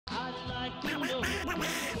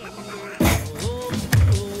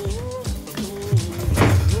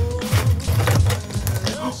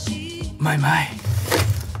My.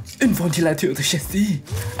 Un ventilateur de châssis.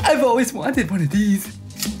 I've always wanted one of these.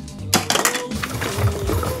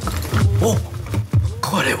 Oh,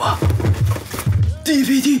 これは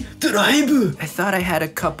DVD drive. I thought I had a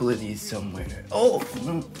couple of these somewhere. Oh.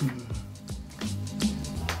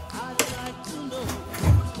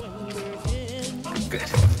 Good.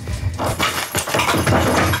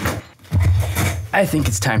 I think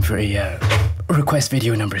it's time for a request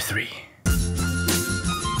video number 3.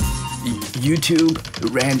 YouTube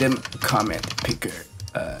random comment picker.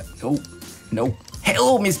 No.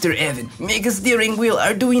 Hello, Mr. Evan. Make a steering wheel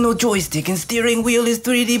Arduino joystick and steering wheel is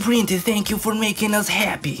 3D printed. Thank you for making us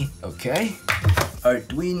happy. Okay.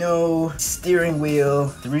 Arduino steering wheel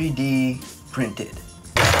 3D printed.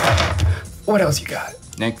 What else you got?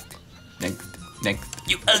 Next.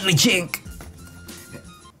 You ugly chink.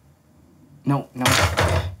 No.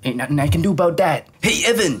 Ain't nothing I can do about that. Hey,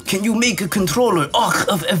 Evan, can you make a controller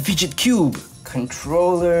of a fidget cube?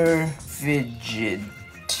 Controller fidget.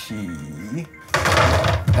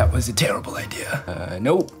 That was a terrible idea.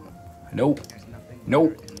 Nope.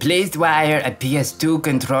 Please wire a PS2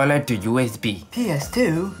 controller to USB.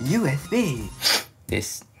 PS2? USB?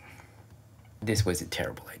 This was a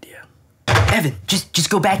terrible idea. Evan, just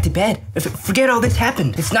go back to bed. Forget all this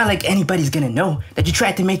happened. It's not like anybody's gonna know that you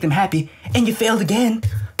tried to make them happy and you failed again.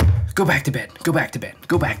 Go back to bed.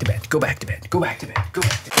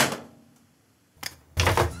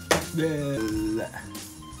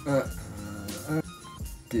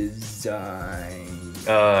 Design.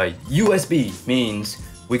 USB means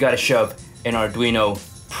we gotta shove an Arduino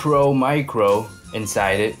Pro Micro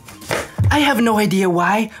inside it. I have no idea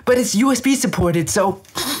why, but it's USB supported, so...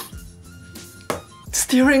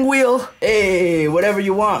 Steering wheel. Hey, whatever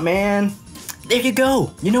you want, man. There you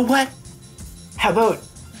go. You know what? How about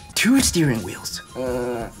 2 steering wheels?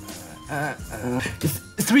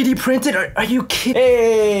 3D printed? Are you kidding?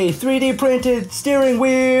 Hey, 3D printed steering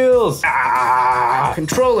wheels!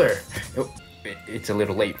 Controller. It's a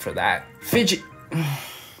little late for that. Fidget.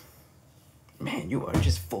 Man, you are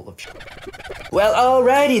just full of shit. Well,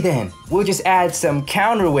 alrighty then. We'll just add some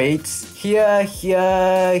counterweights here.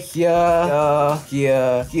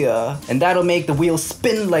 And that'll make the wheel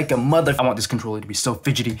spin like a mother. I want this controller to be so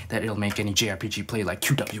fidgety that it'll make any JRPG play like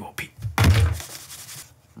QWOP.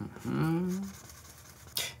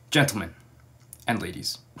 Gentlemen and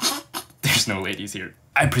ladies. There's no ladies here.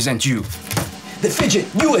 I present you the Fidget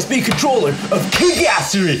USB controller of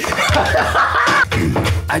Kickassery.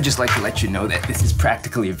 I'd just like to let you know that this is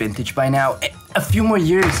practically a vintage by now. A few more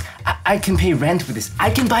years, I can pay rent with this. I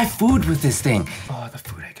can buy food with this thing. Oh, the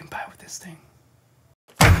food I can buy with this thing.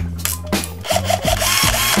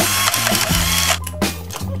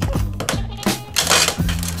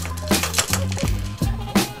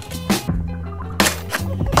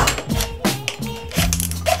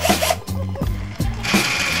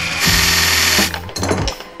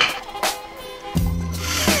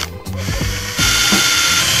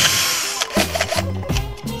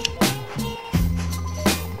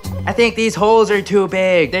 I think these holes are too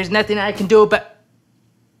big. There's nothing I can do but...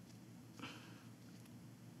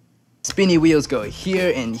 Spinny wheels go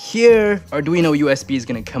here and here. Arduino USB is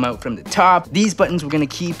gonna come out from the top. These buttons we're gonna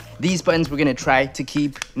keep. These buttons we're gonna try to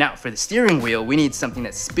keep. Now for the steering wheel, we need something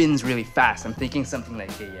that spins really fast. I'm thinking something like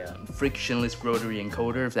a frictionless rotary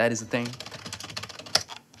encoder, if that is a thing.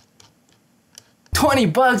 20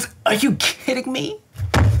 bucks? Are you kidding me?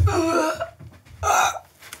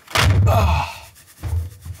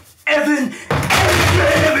 Evan,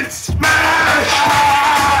 smash!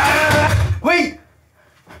 Wait!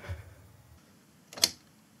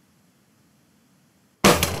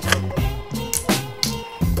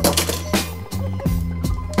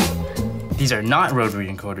 These are not rotary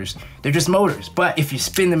encoders, they're just motors. But if you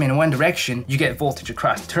spin them in one direction, you get voltage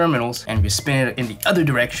across the terminals, and if you spin it in the other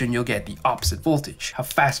direction, you'll get the opposite voltage. How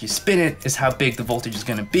fast you spin it is how big the voltage is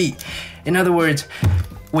gonna be. In other words,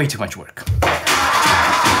 way too much work.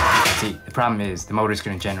 See, the problem is the motor's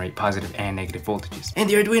gonna generate positive and negative voltages. And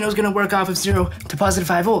the Arduino's gonna work off of 0 to positive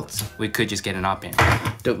 5 volts. We could just get an op amp.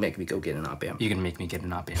 Don't make me go get an op amp. You're gonna make me get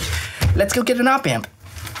an op amp. Let's go get an op amp.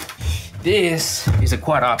 This is a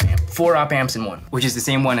quad op amp, 4 op amps in one, which is the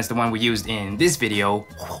same one as the one we used in this video.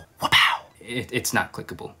 It's not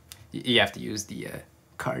clickable. You have to use the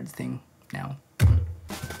card thing now.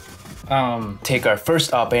 Take our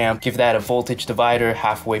first op amp, give that a voltage divider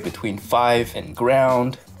halfway between 5 and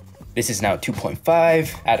ground. This is now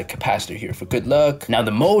 2.5, add a capacitor here for good luck. Now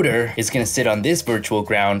the motor is gonna sit on this virtual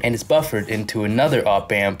ground and is buffered into another op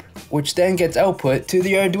amp, which then gets output to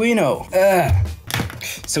the Arduino.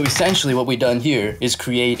 So essentially what we've done here is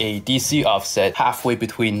create a DC offset halfway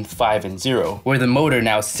between 5 and 0, where the motor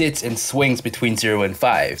now sits and swings between 0 and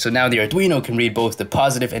 5. So now the Arduino can read both the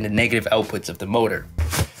positive and the negative outputs of the motor.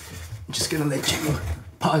 I'm just gonna let you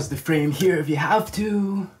pause the frame here if you have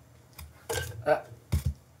to.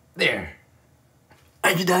 There.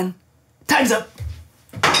 Are you done? Time's up!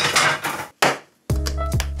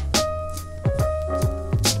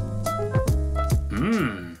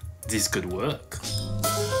 This could work.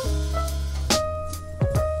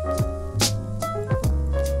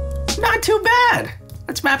 Not too bad!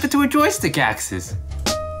 Let's map it to a joystick axis.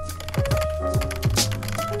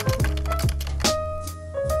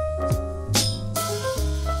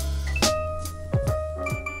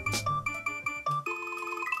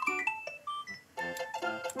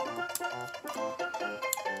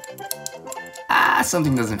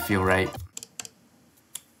 Something doesn't feel right.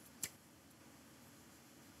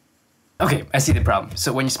 Okay, I see the problem.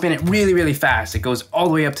 So when you spin it really, really fast, it goes all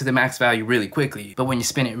the way up to the max value really quickly. But when you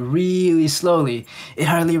spin it really slowly, it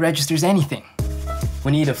hardly registers anything.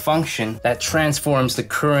 We need a function that transforms the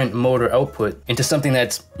current motor output into something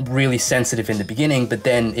that's really sensitive in the beginning, but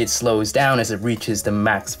then it slows down as it reaches the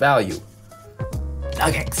max value.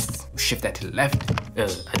 Okay, shift that to the left,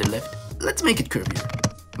 at the left. Let's make it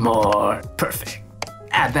curvier. More, perfect.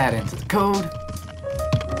 Add that into the code.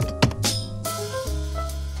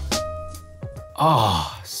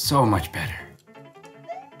 Oh, so much better.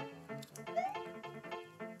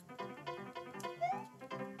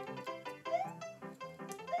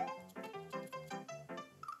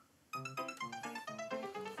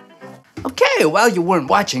 Okay, while you weren't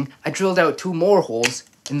watching, I drilled out 2 more holes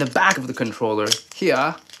in the back of the controller,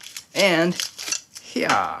 here and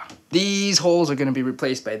here. These holes are gonna be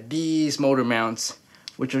replaced by these motor mounts,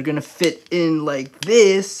 which are gonna fit in like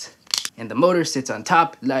this, and the motor sits on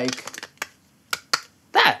top like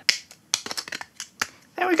that.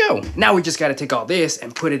 There we go. Now we just gotta take all this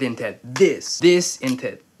and put it into this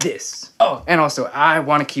into this. Oh, and also I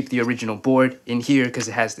wanna keep the original board in here because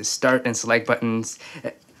it has the start and select buttons.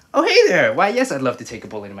 Oh, hey there. Why, yes, I'd love to take a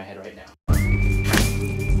bullet in my head right now.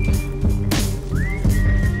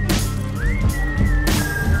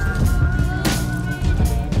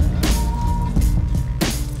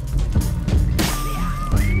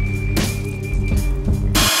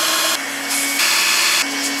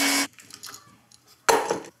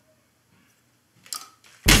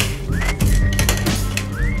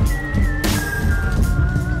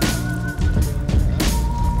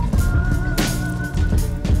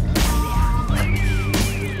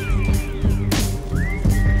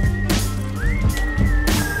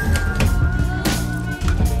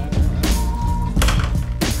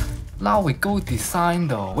 Now we go design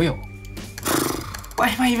the wheel. Why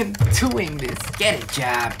am I even doing this? Get a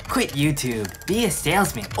job, quit YouTube, be a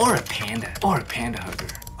salesman, or a panda hugger.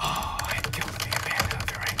 Oh, I'd kill to be a panda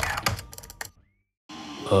hugger right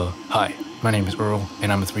now. Hi, my name is Earl,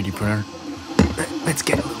 and I'm a 3D printer. Let's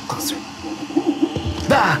get a little closer.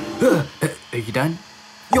 Are you done?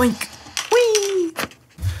 Yoink! Whee!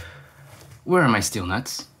 Where are my steel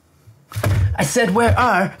nuts? I said, where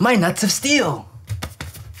are my nuts of steel?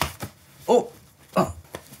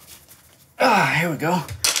 Here we go.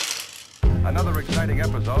 Another exciting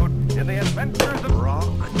episode in the adventures of rock.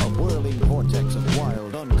 A whirling vortex of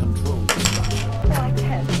wild, uncontrolled destruction. I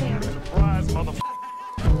can't bear it. Surprise,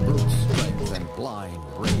 motherfucker. Brute strength and blind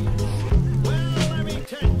rage. Well, let me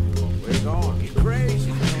tell you. We're going. You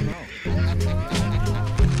crazy? I don't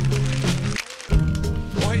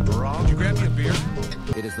know. Wait, Ron, you grab me a beer?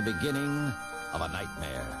 It is the beginning of a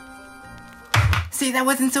nightmare. See, that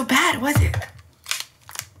wasn't so bad, was it?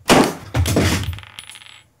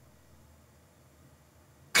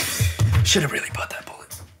 Should have really bought that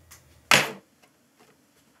bullet.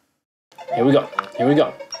 Here we go. Here we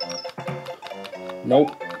go.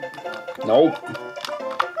 Nope. Nope.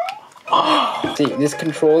 See, this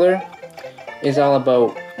controller is all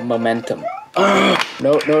about momentum.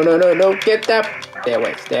 No. Get that. Stay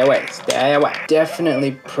away.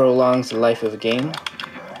 Definitely prolongs the life of a game.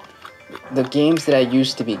 The games that I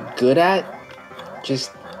used to be good at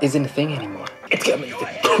just isn't a thing anymore. It's gonna make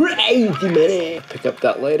it crazy, money. Pick up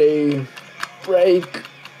that lady. Break.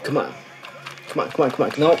 Come on.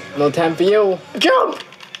 Nope, no time for you. Jump!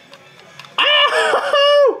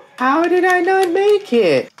 Ow! How did I not make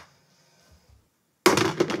it?